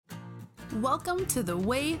Welcome to The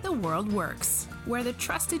Way the World Works, where the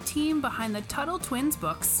trusted team behind the Tuttle Twins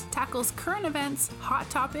books tackles current events, hot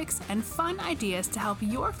topics, and fun ideas to help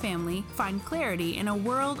your family find clarity in a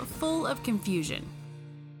world full of confusion.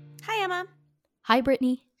 Hi, Emma. Hi,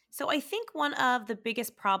 Brittany. So I think one of the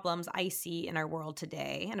biggest problems I see in our world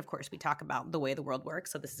today, and of course we talk about the way the world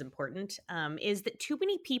works, so this is important, is that too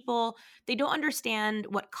many people, they don't understand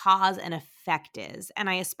what cause and effect is. And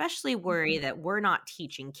I especially worry that we're not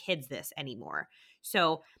teaching kids this anymore.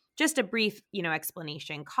 So just a brief,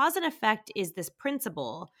 explanation. Cause and effect is this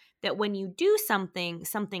principle that when you do something,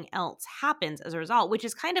 something else happens as a result, which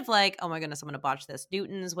is kind of like, oh my goodness, I'm going to botch this.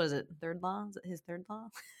 Newton's, what is it, third law? Is it his third law?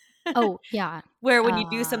 Oh, yeah. Where when you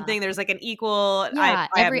do something, there's like an equal. Yeah,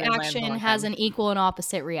 I every haven't learned in a action long has time. an equal and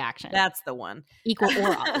opposite reaction. That's the one. Equal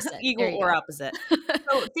or opposite. Equal or opposite.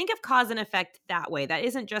 So think of cause and effect that way. That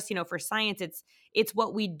isn't just, for science, it's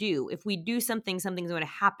what we do. If we do something, something's going to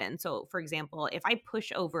happen. So for example, if I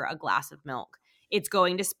push over a glass of milk, it's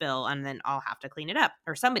going to spill and then I'll have to clean it up,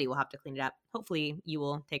 or somebody will have to clean it up. Hopefully you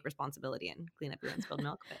will take responsibility and clean up your unspilled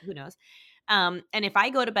milk, but who knows? And if I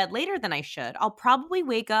go to bed later than I should, I'll probably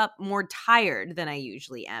wake up more tired than I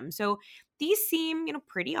usually am. So these seem,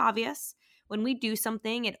 pretty obvious. When we do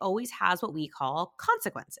something, it always has what we call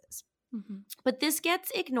consequences. Mm-hmm. But this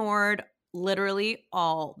gets ignored literally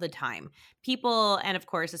all the time. People, and of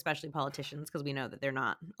course, especially politicians, because we know that they're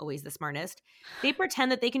not always the smartest, they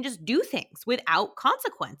pretend that they can just do things without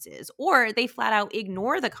consequences, or they flat out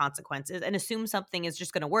ignore the consequences and assume something is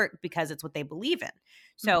just going to work because it's what they believe in.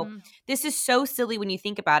 So this is so silly when you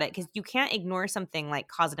think about it, because you can't ignore something like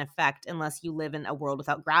cause and effect unless you live in a world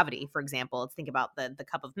without gravity. For example, let's think about the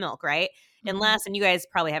cup of milk, right? Unless, and you guys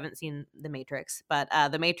probably haven't seen The Matrix, but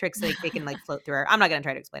The Matrix, they can float through I'm not going to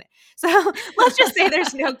try to explain it. So let's just say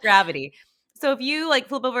there's no gravity. So if you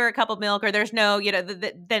flip over a cup of milk, or there's no,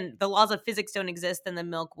 then the laws of physics don't exist, then the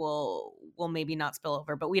milk will maybe not spill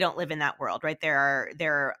over. But we don't live in that world, right? There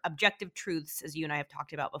are objective truths, as you and I have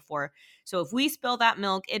talked about before. So if we spill that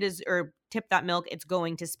milk, or tip that milk, it's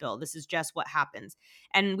going to spill. This is just what happens.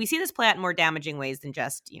 And we see this play out in more damaging ways than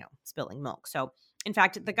just, spilling milk. So in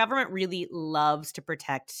fact, the government really loves to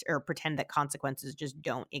protect or pretend that consequences just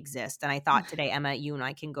don't exist. And I thought today, Emma, you and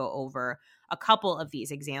I can go over a couple of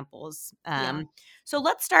these examples. So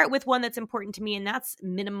let's start with one that's important to me, and that's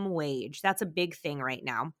minimum wage. That's a big thing right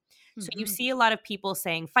now. So you see a lot of people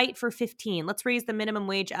saying, fight for 15. Let's raise the minimum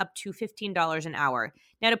wage up to $15 an hour.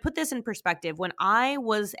 Now, to put this in perspective, when I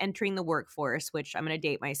was entering the workforce, which I'm going to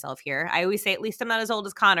date myself here, I always say at least I'm not as old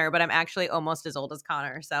as Connor, but I'm actually almost as old as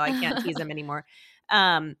Connor, so I can't tease him anymore.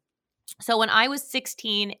 So when I was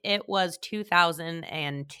 16, it was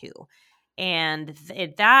 2002. And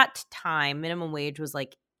at that time, minimum wage was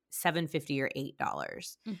like $7.50 or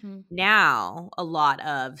 $8. Now, a lot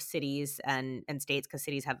of cities and states, because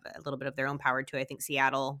cities have a little bit of their own power too. I think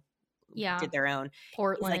Seattle did their own.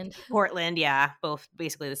 Portland. Portland, yeah. Both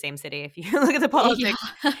basically the same city if you look at the politics.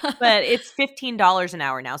 Yeah. But it's $15 an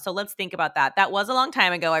hour now. So let's think about that. That was a long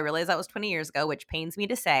time ago. I realize that was 20 years ago, which pains me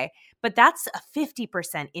to say. But that's a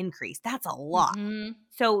 50% increase. That's a lot.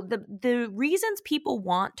 So the reasons people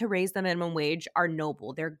want to raise the minimum wage are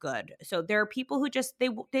noble. They're good. So there are people who just,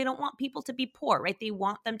 they don't want people to be poor, right? They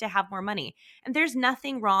want them to have more money. And there's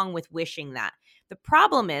nothing wrong with wishing that. The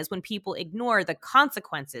problem is when people ignore the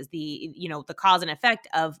consequences, the cause and effect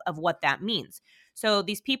of what that means. So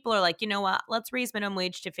these people are like, you know what, let's raise minimum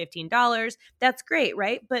wage to $15. That's great,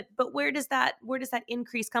 right? But where does that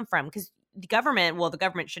increase come from? Because the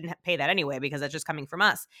government shouldn't pay that anyway, because that's just coming from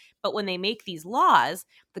us. But when they make these laws,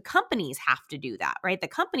 the companies have to do that, right? The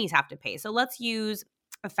companies have to pay. So let's use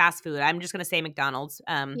a fast food. I'm just going to say McDonald's.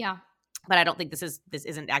 But I don't think this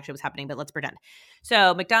isn't actually what's happening, but let's pretend.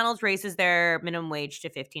 So McDonald's raises their minimum wage to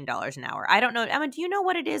 $15 an hour. I don't know. Emma, do you know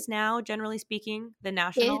what it is now, generally speaking, the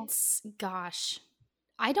national?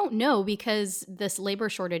 I don't know, because this labor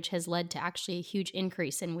shortage has led to actually a huge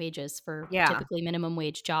increase in wages for typically minimum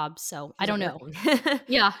wage jobs. So I don't know.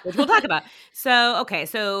 Which we'll talk about. So, okay.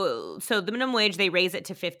 So the minimum wage, they raise it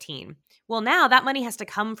to 15. Well, now that money has to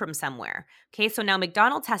come from somewhere. Okay. So now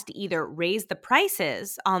McDonald's has to either raise the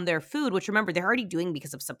prices on their food, which remember they're already doing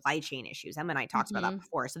because of supply chain issues. Emma and I talked about that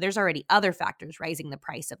before. So there's already other factors raising the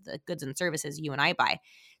price of the goods and services you and I buy.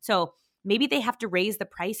 So maybe they have to raise the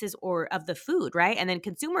prices of the food, right? And then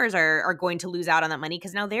consumers are going to lose out on that money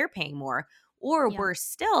because now they're paying more. Or worse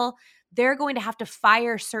still, they're going to have to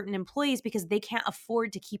fire certain employees because they can't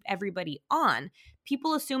afford to keep everybody on.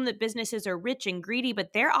 People assume that businesses are rich and greedy,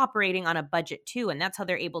 but they're operating on a budget too, and that's how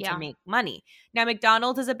they're able to make money. Now,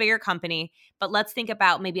 McDonald's is a bigger company, but let's think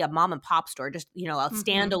about maybe a mom and pop store, just, a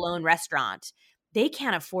standalone restaurant. they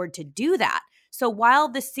can't afford to do that. So while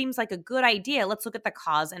this seems like a good idea, let's look at the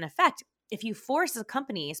cause and effect. If you force a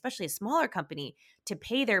company, especially a smaller company, to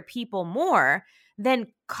pay their people more, then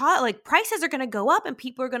prices are going to go up and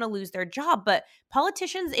people are going to lose their job. But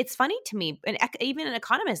politicians, it's funny to me, and even an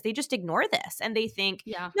economist, they just ignore this and they think,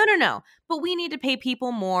 no, but we need to pay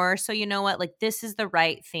people more. So you know what, like this is the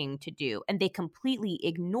right thing to do. And they completely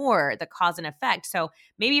ignore the cause and effect. So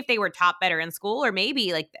maybe if they were taught better in school, or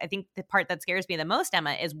maybe like, I think the part that scares me the most,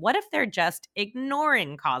 Emma, is what if they're just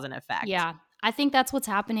ignoring cause and effect? Yeah. I think that's what's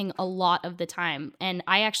happening a lot of the time. And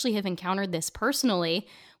I actually have encountered this personally.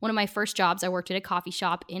 One of my first jobs, I worked at a coffee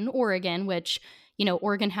shop in Oregon, which, you know,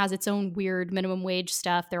 Oregon has its own weird minimum wage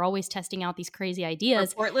stuff. They're always testing out these crazy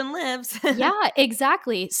ideas. Where Portland lives. Yeah,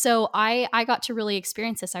 exactly. So I got to really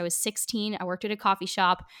experience this. I was 16. I worked at a coffee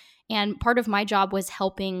shop. And part of my job was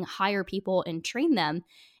helping hire people and train them.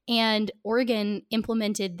 And Oregon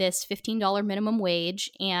implemented this $15 minimum wage.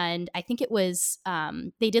 And I think it was,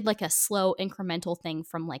 they did like a slow incremental thing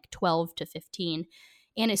from like 12 to 15.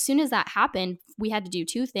 And as soon as that happened, we had to do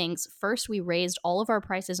two things. First, we raised all of our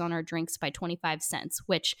prices on our drinks by 25 cents,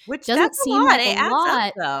 which doesn't seem like a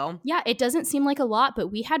lot. Though. Yeah, it doesn't seem like a lot,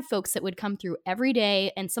 but we had folks that would come through every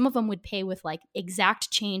day, and some of them would pay with like exact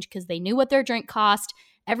change because they knew what their drink cost.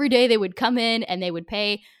 Every day they would come in and they would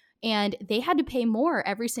pay. And they had to pay more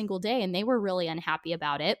every single day, and they were really unhappy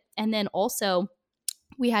about it. And then also,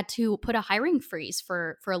 we had to put a hiring freeze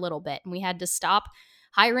for a little bit, and we had to stop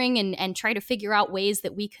hiring and try to figure out ways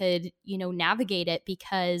that we could, you know, navigate it,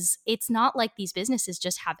 because it's not like these businesses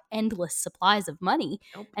just have endless supplies of money.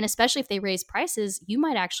 Nope. And especially if they raise prices, you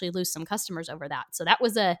might actually lose some customers over that. So that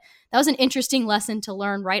was an interesting lesson to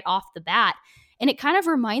learn right off the bat. And it kind of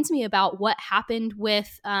reminds me about what happened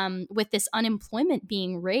with this unemployment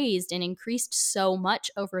being raised and increased so much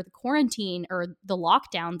over the quarantine or the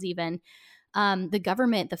lockdowns even. The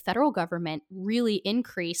government, the federal government, really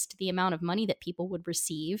increased the amount of money that people would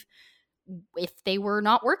receive if they were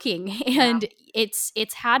not working. And it's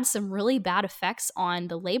had some really bad effects on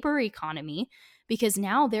the labor economy, because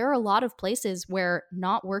now there are a lot of places where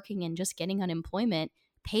not working and just getting unemployment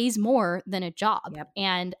pays more than a job. Yep.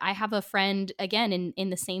 And I have a friend, again, in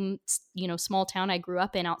the same, you know, small town I grew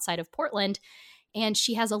up in outside of Portland, and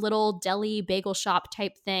she has a little deli bagel shop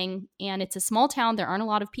type thing. And it's a small town. There aren't a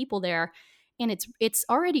lot of people there. And it's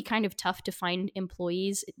already kind of tough to find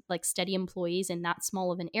employees, like steady employees in that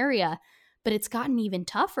small of an area. But it's gotten even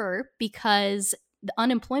tougher because the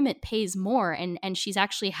unemployment pays more, and she's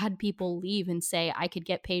actually had people leave and say, I could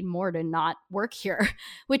get paid more to not work here,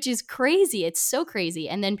 which is crazy. It's so crazy.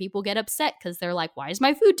 And then people get upset because they're like, why is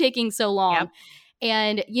my food taking so long? Yep.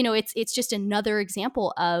 And, you know, it's just another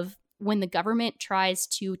example of when the government tries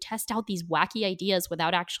to test out these wacky ideas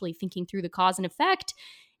without actually thinking through the cause and effect.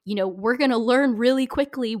 You know, we're going to learn really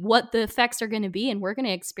quickly what the effects are going to be, and we're going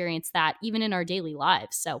to experience that even in our daily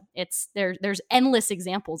lives. So there's endless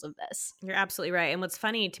examples of this. You're absolutely right. And what's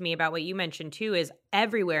funny to me about what you mentioned too is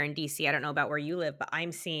everywhere in DC, I don't know about where you live, but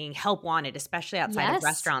I'm seeing help wanted, especially outside of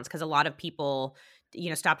restaurants, because a lot of people, you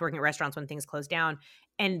know, stopped working at restaurants when things closed down,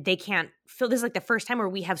 and they can't fill. This is like the first time where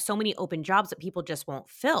we have so many open jobs that people just won't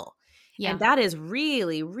fill. Yeah. And that is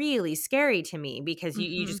really, really scary to me, because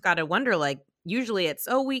you just got to wonder, like, usually it's,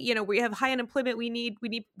 we have high unemployment, we need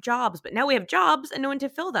jobs, but now we have jobs and no one to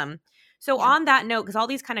fill them. So on that note, because all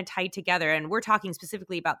these kind of tied together, and we're talking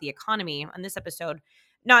specifically about the economy on this episode,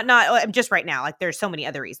 not just right now, like there's so many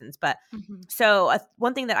other reasons, but so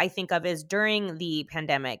one thing that I think of is during the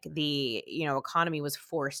pandemic, the, you know, economy was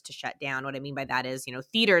forced to shut down. What I mean by that is, you know,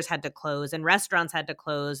 theaters had to close and restaurants had to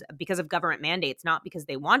close because of government mandates, not because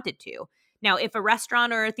they wanted to. Now, if a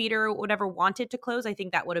restaurant or a theater or whatever wanted to close, I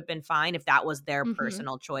think that would have been fine if that was their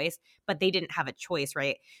personal choice, but they didn't have a choice,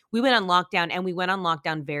 right? We went on lockdown, and we went on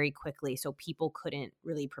lockdown very quickly, so people couldn't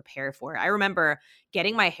really prepare for it. I remember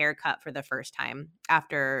getting my hair cut for the first time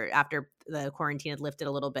after the quarantine had lifted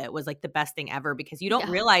a little bit was like the best thing ever, because you don't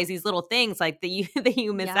realize these little things like that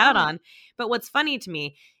you miss out on. But what's funny to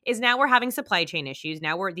me is now we're having supply chain issues.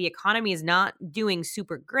 Now the economy is not doing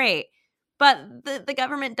super great. But the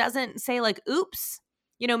government doesn't say like, oops,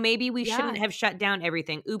 you know, maybe we shouldn't have shut down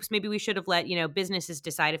everything. Oops, maybe we should have let, you know, businesses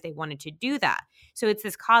decide if they wanted to do that. So it's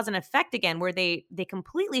this cause and effect again, where they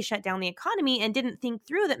completely shut down the economy and didn't think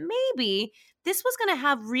through that maybe this was going to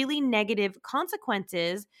have really negative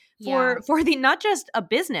consequences for the, not just a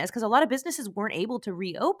business, because a lot of businesses weren't able to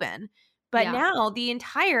reopen. But now the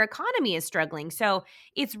entire economy is struggling. So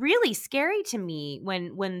it's really scary to me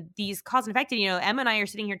when these cause and effect, you know, Emma and I are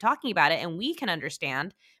sitting here talking about it and we can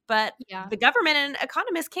understand, but the government and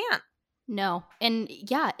economists can't. No. And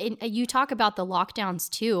yeah, you talk about the lockdowns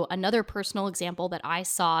too. Another personal example that I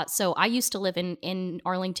saw. So I used to live in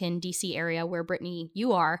Arlington, DC area where Brittany,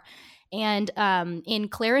 you are. And in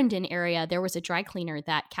Clarendon area, there was a dry cleaner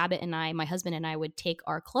that Cabot and I, my husband and I, would take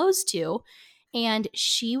our clothes to. And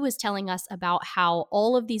she was telling us about how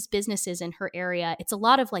all of these businesses in her area, it's a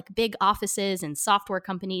lot of like big offices and software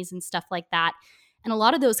companies and stuff like that. And a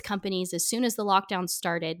lot of those companies, as soon as the lockdown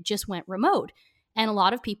started, just went remote. And a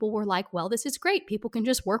lot of people were like, well, this is great. People can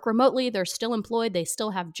just work remotely. They're still employed. They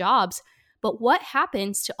still have jobs. But what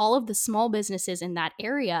happens to all of the small businesses in that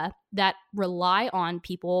area that rely on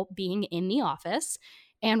people being in the office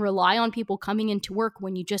and rely on people coming into work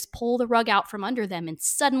when you just pull the rug out from under them and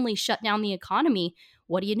suddenly shut down the economy?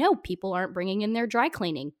 What do you know? People aren't bringing in their dry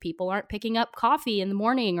cleaning. People aren't picking up coffee in the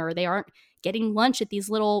morning, or they aren't getting lunch at these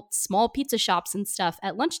little small pizza shops and stuff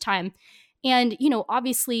at lunchtime. And,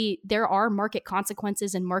 obviously there are market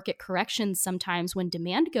consequences and market corrections sometimes when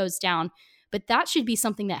demand goes down, but that should be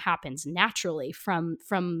something that happens naturally from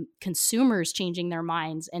consumers changing their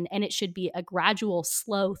minds. And it should be a gradual,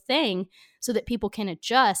 slow thing so that people can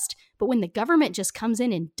adjust. But when the government just comes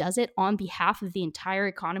in and does it on behalf of the entire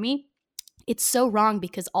economy, it's so wrong,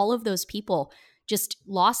 because all of those people just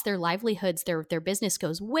lost their livelihoods. Their business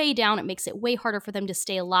goes way down. It makes it way harder for them to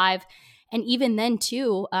stay alive. And even then,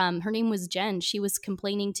 too, her name was Jen. She was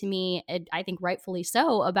complaining to me, I think rightfully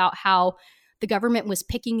so, about how the government was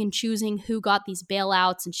picking and choosing who got these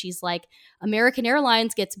bailouts. And she's like, American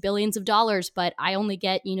Airlines gets billions of dollars, but I only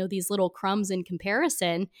get, these little crumbs in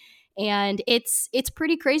comparison. And it's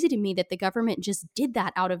pretty crazy to me that the government just did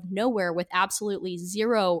that out of nowhere with absolutely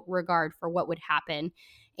zero regard for what would happen.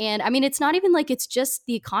 And I mean, it's not even like it's just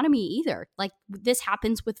the economy either. Like, this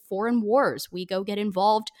happens with foreign wars. We go get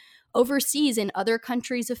involved overseas in other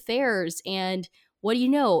countries' affairs. And what do you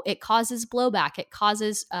know? It causes blowback. It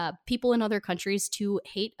causes people in other countries to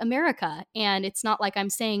hate America. And it's not like I'm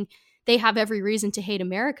saying they have every reason to hate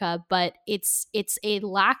America, but it's a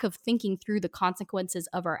lack of thinking through the consequences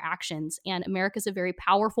of our actions. And America's a very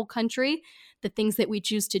powerful country. The things that we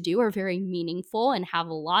choose to do are very meaningful and have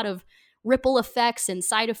a lot of ripple effects and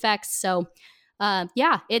side effects. So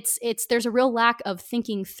there's a real lack of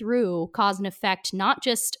thinking through cause and effect, not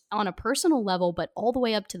just on a personal level, but all the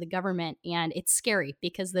way up to the government. And it's scary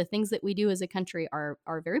because the things that we do as a country are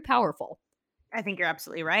very powerful. I think you're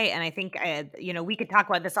absolutely right. And I think, we could talk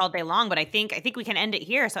about this all day long, but I think we can end it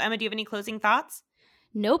here. So Emma, do you have any closing thoughts?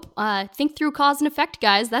 Nope. Think through cause and effect,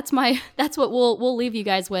 guys. That's what we'll leave you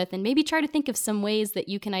guys with. And maybe try to think of some ways that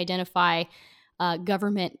you can identify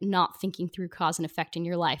government not thinking through cause and effect in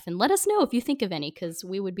your life. And let us know if you think of any, because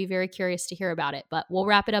we would be very curious to hear about it. But we'll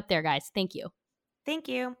wrap it up there, guys. Thank you. Thank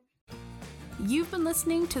you. You've been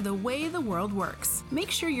listening to The Way the World Works. Make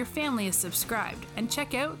sure your family is subscribed and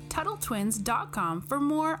check out TuttleTwins.com for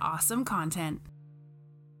more awesome content.